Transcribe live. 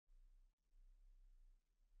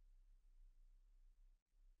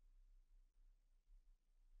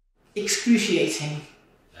Excruciating.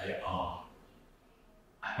 They are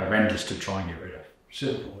horrendous to try and get rid of.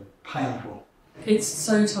 Simple, painful. It's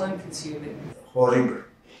so time consuming. Horrible.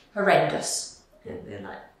 Horrendous. They're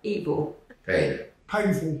like evil. Pain.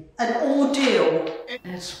 Painful. An ordeal.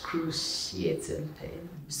 Excruciating pain.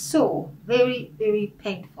 So, very, very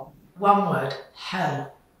painful. One word,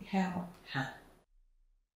 hell. Hell.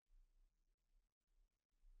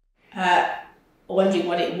 Wondering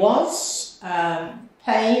what it was,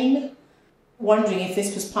 pain, wondering if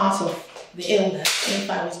this was part of the illness, and if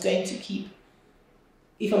I was going to keep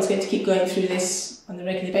going through this on a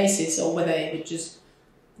regular basis, or whether they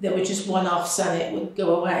were just one-offs and it would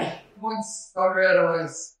go away. Once I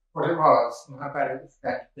realised what it was and how bad it was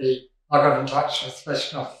going to be, I got in touch with a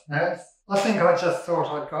specialist nurse. I think I just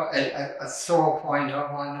thought I'd got a sore point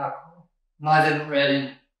on my knuckle, and I didn't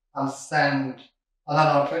really understand. And then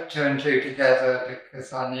I put two and two together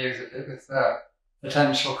because I knew that it was a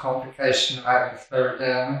potential complication of having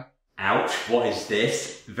scleroderma. Ouch, what is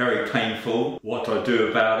this? Very painful. What do I do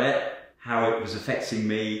about it? How it was affecting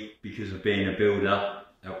me because of being a builder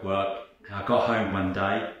at work. And I got home one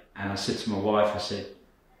day and I said to my wife, I said,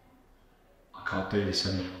 I can't do this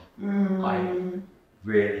anymore. I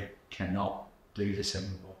really cannot do this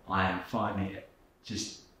anymore. I am finding it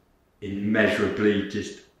just immeasurably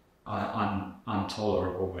just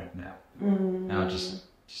intolerable right now. And I just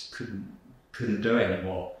couldn't do it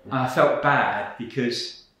anymore. And I felt bad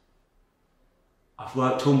because I've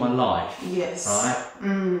worked all my life. Yes. Right?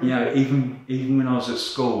 You know, even when I was at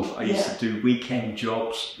school, I used to do weekend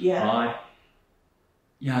jobs. Yeah. Right?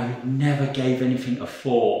 You know, never gave anything a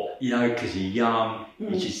thought, you know, because you're young,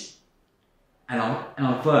 you just, and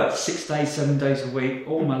I've worked 6 days, 7 days a week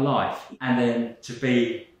all my life. And then to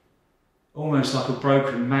be almost like a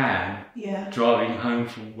broken man driving home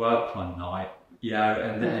from work one night, you know,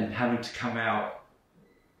 and then having to come out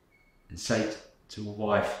and say to a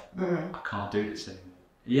wife, I can't do this anymore.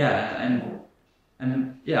 Yeah,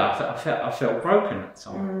 and yeah, I felt broken at the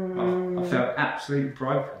time. I felt absolutely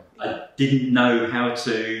broken. I didn't know how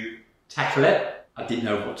to tackle it. I didn't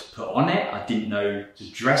know what to put on it. I didn't know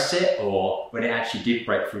to dress it, or when it actually did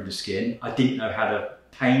break through the skin, I didn't know how to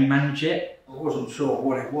pain manage it. I wasn't sure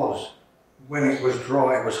what it was. When it was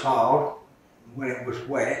dry, it was hard. When it was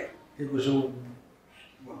wet, it was all,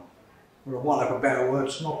 well, for want of a better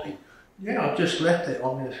word, snotty. Yeah, I just left it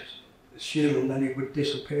on this shoe and then it would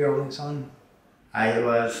disappear on its own. I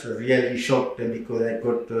was really shocked because I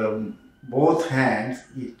got both hands,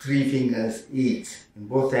 3 fingers each. In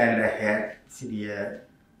both hands I had severe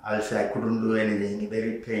ulcer. I couldn't do anything,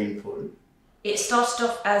 very painful. It started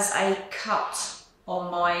off as a cut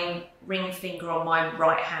on my ring finger on my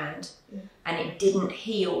right hand, and it didn't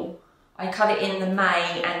heal. I cut it in the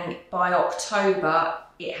May, and by October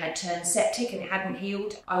it had turned septic and it hadn't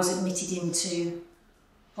healed. I was admitted into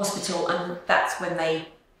hospital, and that's when they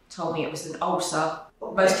told me it was an ulcer.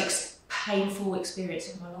 Most painful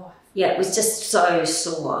experience of my life. Yeah, it was just so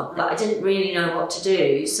sore that I didn't really know what to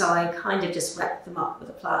do, so I kind of just wrapped them up with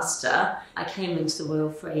a plaster. I came into the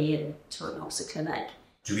Royal Free and to an ulcer clinic.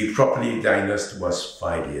 To be properly diagnosed was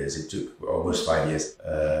 5 years. It took almost 5 years.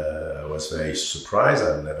 I was very surprised.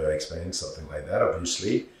 I'd never experienced something like that,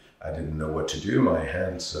 obviously. I didn't know what to do. My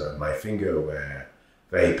hands, my finger were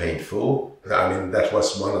very painful. I mean, that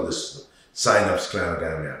was one of the signs of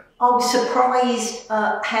scleroderma. I was surprised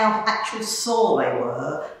how actual sore they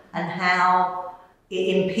were and how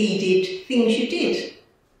it impeded things you did.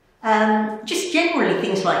 Just generally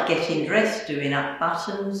things like getting dressed, doing up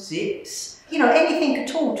buttons, zips, you know, anything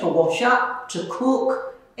at all, to wash up, to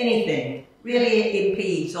cook, anything. Really it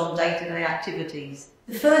impedes on day-to-day activities.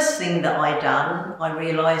 The first thing that I done, I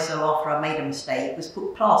realised after I made a mistake, was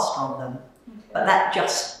put plaster on them. But that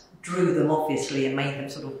just drew them obviously and made them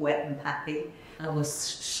sort of wet and happy. I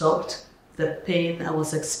was shocked, the pain I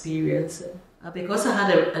was experiencing. Because I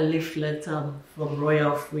had a leaflet from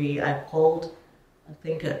Royal Free, I called, I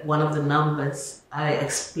think at one of the numbers, I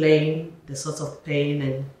explained the sort of pain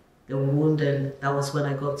and the wound, and that was when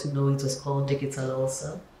I got to know it was called digital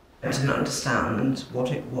ulcer. I didn't understand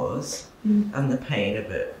what it was, and the pain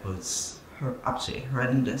of it was absolutely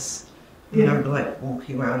horrendous. You know, like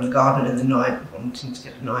walking around the garden in the night wanting to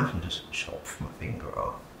get a knife and just chop my finger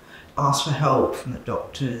off. Asked for help from the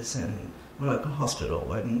doctors and the local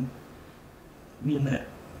hospital, and you know,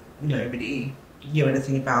 nobody knew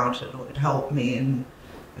anything about it or could help me, and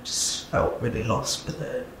I just felt really lost with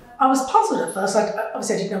it. I was puzzled at first.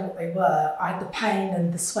 Obviously I didn't know what they were. I had the pain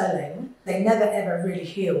and the swelling. They never ever really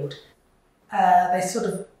healed. They sort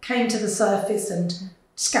of came to the surface and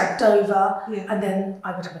scabbed over, and then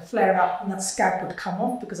I would have a flare up and that scab would come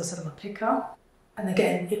off because I sat on a picker. and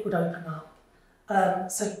again it would open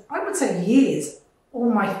up. So I would say years. All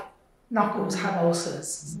my knuckles have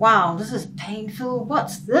ulcers. Wow, this is painful.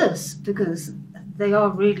 What's this? Because they are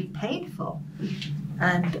really painful.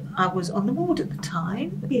 And I was on the ward at the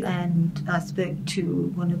time, and I spoke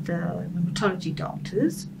to one of the rheumatology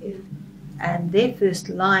doctors, and their first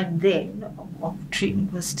line then of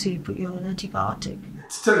treatment was to put you on an antibiotic.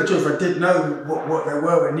 To tell the truth, I didn't know what they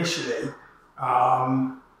were initially,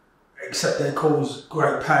 except they caused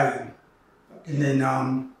great pain. And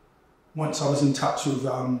then once I was in touch with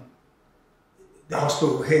the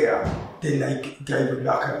hospital here, then they gave me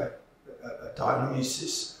like a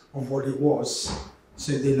diagnosis of what it was.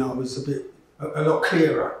 So then I was a lot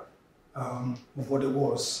clearer of what it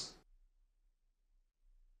was.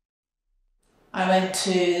 I went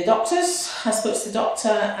to the doctors, I spoke to the doctor,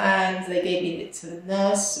 and they gave me it to the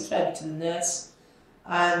nurse, referred me to the nurse,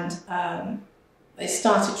 and they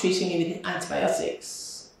started treating me with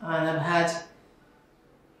antibiotics. And I've had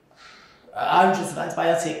hundreds of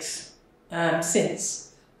antibiotics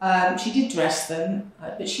since. She did dress them,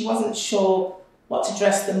 but she wasn't sure what to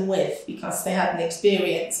dress them with because they hadn't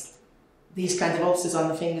experienced these kinds of ulcers on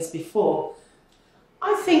the fingers before.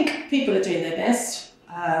 I think people are doing their best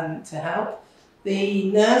to help.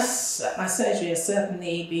 The nurse at my surgery has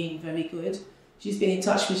certainly been very good. She's been in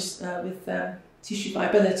touch with tissue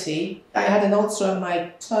viability. I had an ulcer on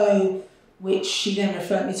my toe, which she then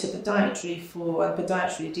referred me to podiatry for, and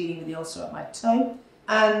podiatry dealing with the ulcer on my toe.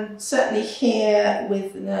 And certainly here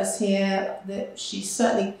with the nurse here, that she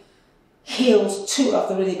certainly healed 2 of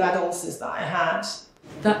the really bad ulcers that I had.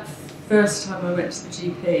 That first time I went to the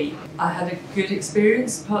GP, I had a good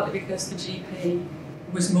experience, partly because the GP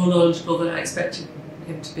was more knowledgeable than I expected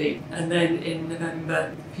him to be. And then in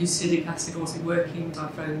November, fusidic acid wasn't working, so I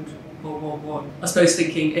phoned 111. I suppose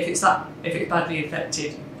thinking, if it's badly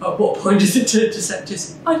infected, at what point does it turn to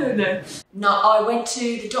sepsis? I don't know. No, I went to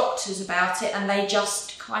the doctors about it and they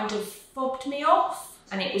just kind of fobbed me off.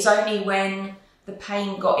 And it was only when the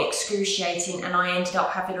pain got excruciating and I ended up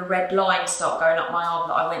having a red line start going up my arm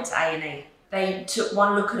that I went to A&E. They took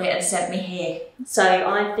one look at it and sent me here. So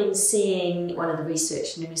I've been seeing one of the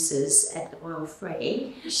research nurses at the Royal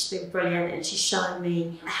Free. She's been brilliant and she's shown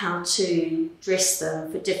me how to dress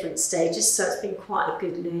them for different stages. So it's been quite a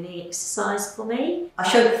good learning exercise for me. I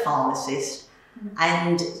showed the pharmacist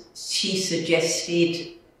and she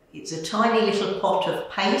suggested it's a tiny little pot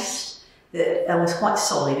of paste that was quite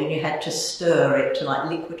solid and you had to stir it to like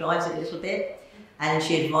liquidize it a little bit. And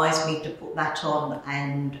she advised me to put that on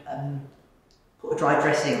and put a dry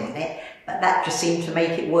dressing on it, but that just seemed to make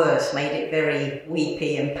it worse, made it very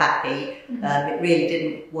weepy and pappy. It really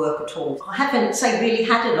didn't work at all. I haven't, really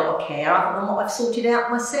had a lot of care other than what I've sorted out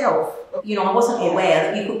myself. You know, I wasn't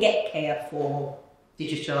aware that you could get care for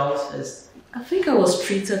digital ulcers. I think I was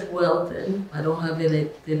treated well then. I don't have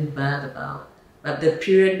anything bad about. But the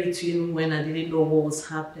period between when I didn't know what was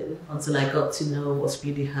happening until I got to know was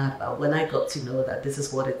really hard. But when I got to know that this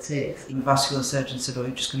is what it is. The vascular surgeon said, oh, you're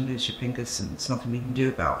just going to lose your fingers and there's nothing we can do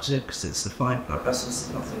about it because it's the fine blood vessels,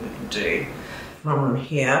 there's nothing we can do. From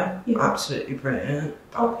here, absolutely brilliant.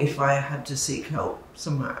 But if I had to seek help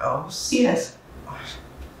somewhere else, yes,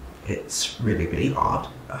 it's really, really hard.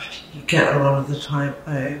 You get a lot of the time,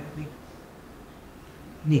 oh, we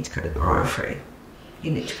need to go to the Royal Free. You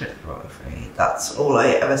need to go to the Royal Free. That's all I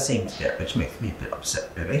ever seem to get, which makes me a bit upset,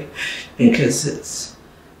 really, because it's,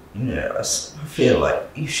 you know, I feel like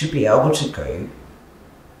you should be able to go,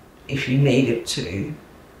 if you needed to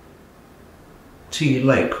your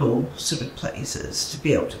local sort of places to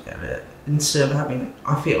be able to get it, instead of having,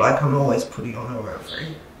 I feel like I'm always putting on a Royal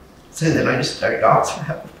Free, so then I just don't ask for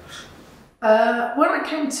help. When I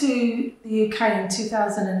came to the UK in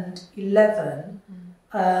 2011,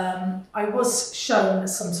 I was shown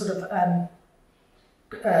some sort of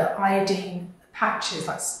iodine patches,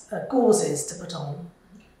 like gauzes to put on,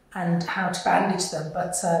 and how to bandage them,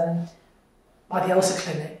 but by the ulcer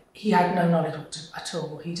clinic, he had no knowledge at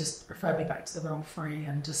all. He just referred me back to the Royal Free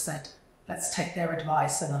and just said, let's take their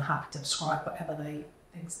advice and I'm happy to prescribe whatever they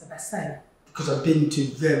think's the best thing. Because I've been to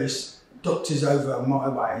various doctors over my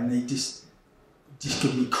way and they just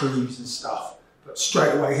give me creams and stuff, but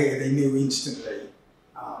straight away here they knew instantly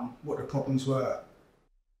what the problems were.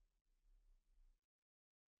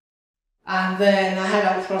 And then I had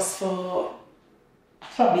Alcross for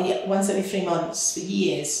probably once every 3 months for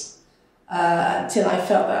years, until I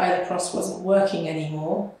felt that Alcross wasn't working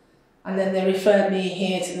anymore. And then they referred me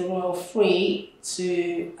here to the Royal Free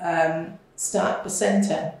to start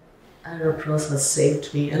placenta. Alcross has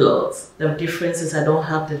saved me a lot. The difference is I don't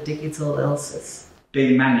have the digital ulcers.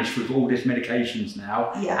 being managed with all these medications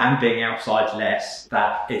now and being outside less,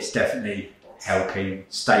 that it's definitely helping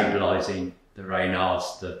stabilising the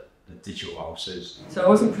Raynaud's, the digital ulcers. So I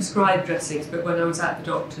wasn't prescribed dressings, but when I was at the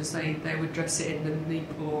doctor's, they would dress it in the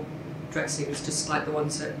Newport dressings, just like the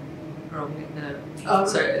ones that are on it now. Oh.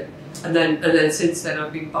 So, and then since then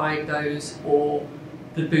I've been buying those, or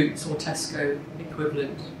the Boots or Tesco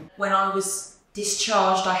equivalent. When I was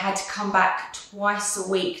discharged, I had to come back twice a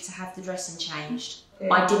week to have the dressing changed.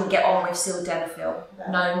 I didn't get on with sildenafil.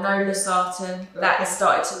 No losartan. That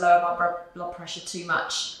started to lower my blood pressure too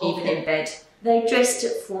much, even in bed. They dressed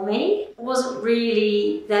it for me. I wasn't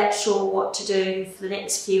really that sure what to do for the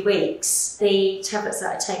next few weeks. The tablets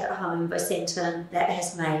that I take at home, Bosentan, that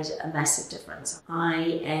has made a massive difference.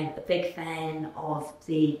 I am a big fan of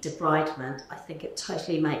the debridement. I think it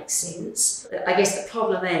totally makes sense. I guess the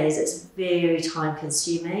problem is it's very time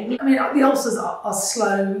consuming. I mean, the ulcers are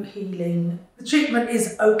slow healing. The treatment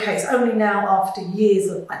is okay. It's only now after years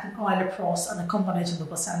of, I think, iloprost and a combination of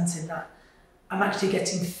Bosentan that I'm actually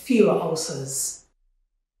getting fewer ulcers.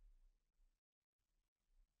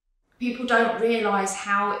 People don't realise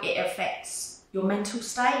how it affects your mental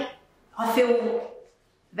state. I feel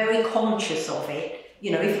very conscious of it.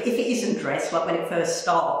 You know, if it isn't dressed, like when it first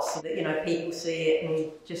starts, you know, people see it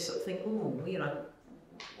and just sort of think, oh, you know,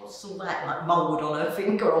 what's all that, like mould on her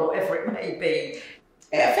finger or whatever it may be.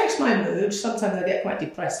 It affects my mood. Sometimes I get quite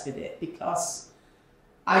depressed with it because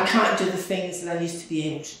I can't do the things that I used to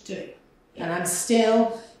be able to do. And I'm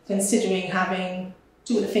still considering having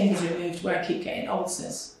 2 of the fingers removed where I keep getting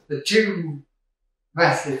ulcers. The 2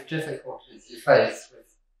 massive difficulties you face with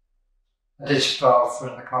a digital ulcer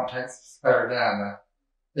in the context of scleroderma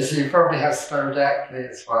is you probably have sclerodactyly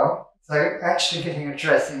as well. So actually getting a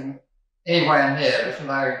dressing anywhere near, let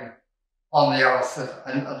alone on the ulcer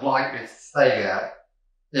and likely to stay there,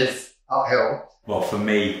 is uphill. Well, for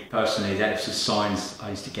me personally, that's the signs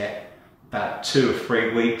I used to get about 2 or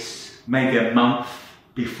 3 weeks, maybe a month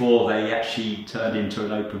before they actually turned into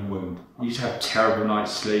an open wound. I used to have terrible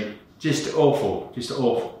night's sleep. Just awful, just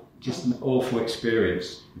an awful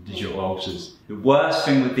experience with digital ulcers. The worst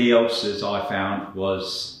thing with the ulcers I found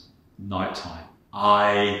was nighttime.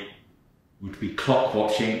 I would be clock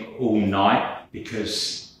watching all night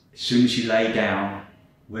because as soon as you lay down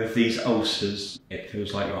with these ulcers, it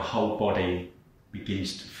feels like your whole body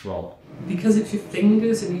begins to throb. Because it's your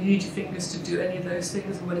fingers and you need your fingers to do any of those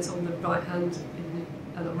things, and when it's on the right hand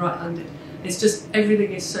and I'm right-handed, it's just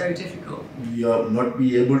everything is so difficult. You are not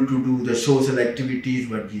be able to do the social activities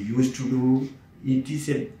what you used to do. It is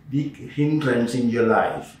a big hindrance in your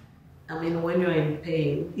life. I mean, when you're in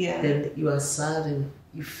pain, then you are sad and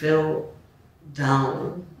you feel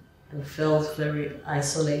down and felt very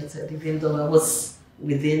isolated, even though I was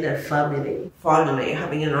within a family. Finally,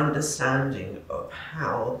 having an understanding of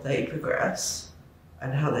how they progress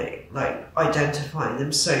and how they, like, identifying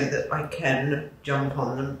them so that I can jump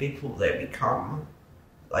on them before they become,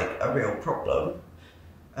 like, a real problem.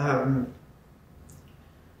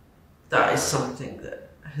 That is something that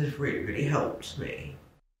has really, really helped me.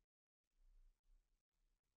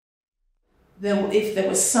 If there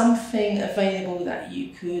was something available that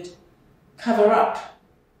you could cover up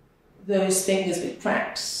those fingers with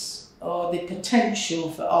cracks or the potential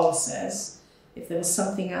for ulcers, if there was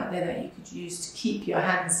something out there that you could use to keep your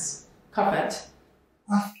hands covered.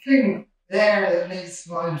 I think the area that needs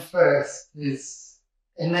mine first is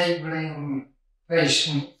enabling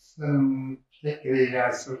patients, and particularly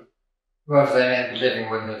sort of whoever they may be living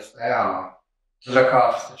with as they are, to look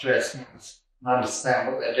after the dressings and understand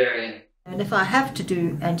what they're doing. And if I have to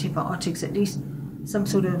do antibiotics, at least some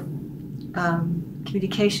sort of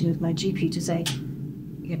communication with my GP to say,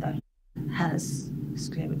 you know, has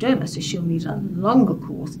scleroderma, so she'll need a longer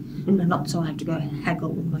course, and not so I have to go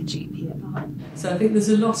haggle with my GP about it. So I think there's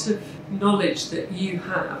a lot of knowledge that you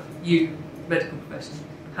medical professionals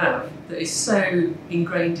have, that is so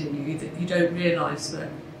ingrained in you that you don't realise that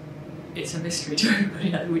it's a mystery to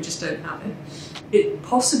everybody and we just don't have it.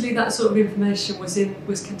 Possibly that sort of information was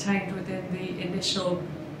contained within the initial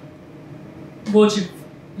ward of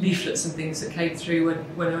leaflets and things that came through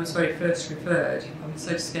when I was very first referred. I was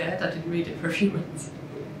so scared I didn't read it for a few months.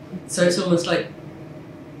 So it's almost like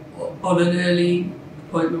on an early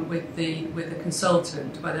appointment with the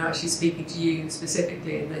consultant, where they're actually speaking to you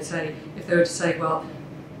specifically, and they say, if they were to say, well,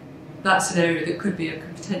 that's an area that could be a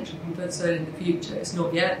potential concern in the future. It's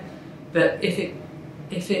not yet, but if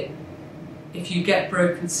you get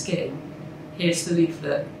broken skin, here's the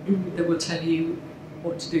leaflet that will tell you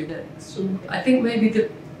what to do next. I think maybe the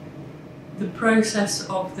process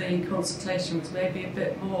of the consultation was maybe a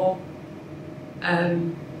bit more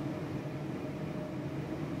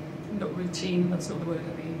routine, that's not the word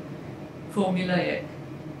I mean, formulaic.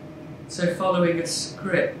 So following a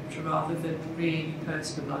script rather than really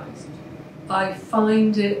personalised. I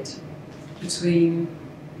find it between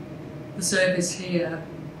the service here,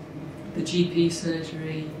 the GP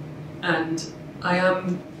surgery, and I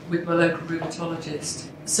am with my local rheumatologist.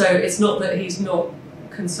 So it's not that he's not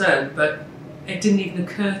concerned, but it didn't even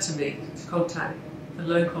occur to me to contact the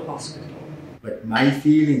local hospital. But my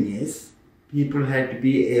feeling is people had to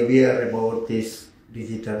be aware about this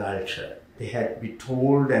digital ulcer. They had to be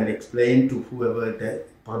told and explained to whoever the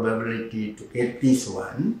probability to get this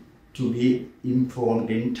one, to be informed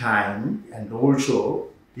in time, and also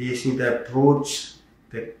they should approach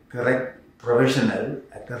the correct professional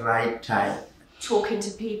at the right time. Talking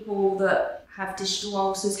to people that have digital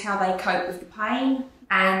ulcers, how they cope with the pain,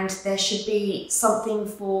 and there should be something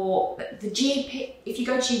for the GP. If you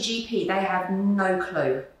go to your GP, they have no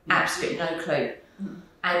clue, absolutely no clue.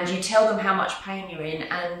 And you tell them how much pain you're in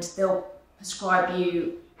and they'll prescribe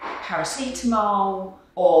you paracetamol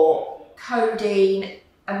or codeine,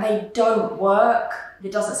 and they don't work.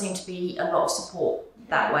 There doesn't seem to be a lot of support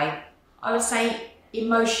that way. I would say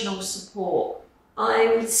emotional support.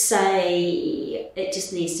 I would say it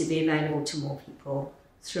just needs to be available to more people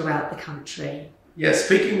throughout the country. Yeah,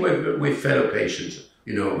 speaking with fellow patients,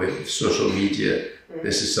 with social media,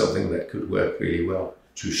 this is something that could work really well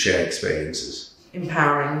to share experiences.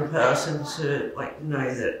 Empowering the person to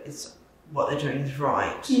know that it's what they're doing is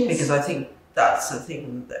right. Yes. Because I think that's the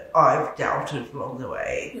thing that I've doubted along the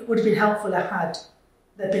way. It would have been helpful had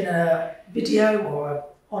there been a video or an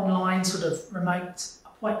online sort of remote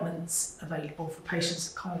appointments available for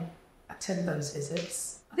patients that can't attend those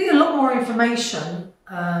visits. I think a lot more information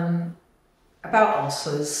about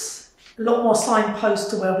ulcers, a lot more signposts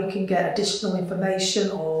to where we can get additional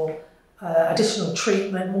information or additional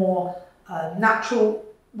treatment, more natural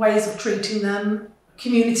ways of treating them,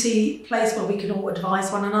 community place where we can all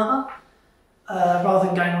advise one another, rather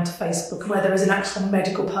than going onto Facebook where there is an actual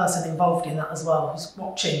medical person involved in that as well, who's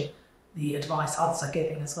watching the advice others are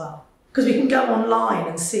giving as well. Because we can go online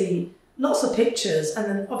and see lots of pictures, and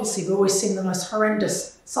then obviously we're always seeing the most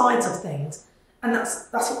horrendous sides of things, and that's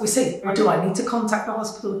what we see. Do I need to contact the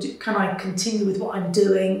hospital? Can I continue with what I'm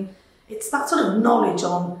doing? It's that sort of knowledge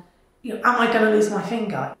on, am I going to lose my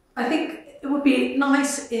finger? I think it would be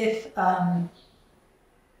nice if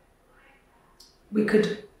we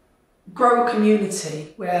could grow a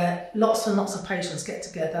community where lots and lots of patients get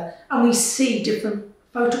together and we see different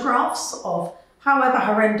photographs of however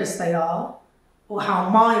horrendous they are or how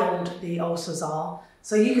mild the ulcers are,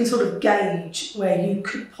 so you can sort of gauge where you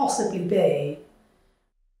could possibly be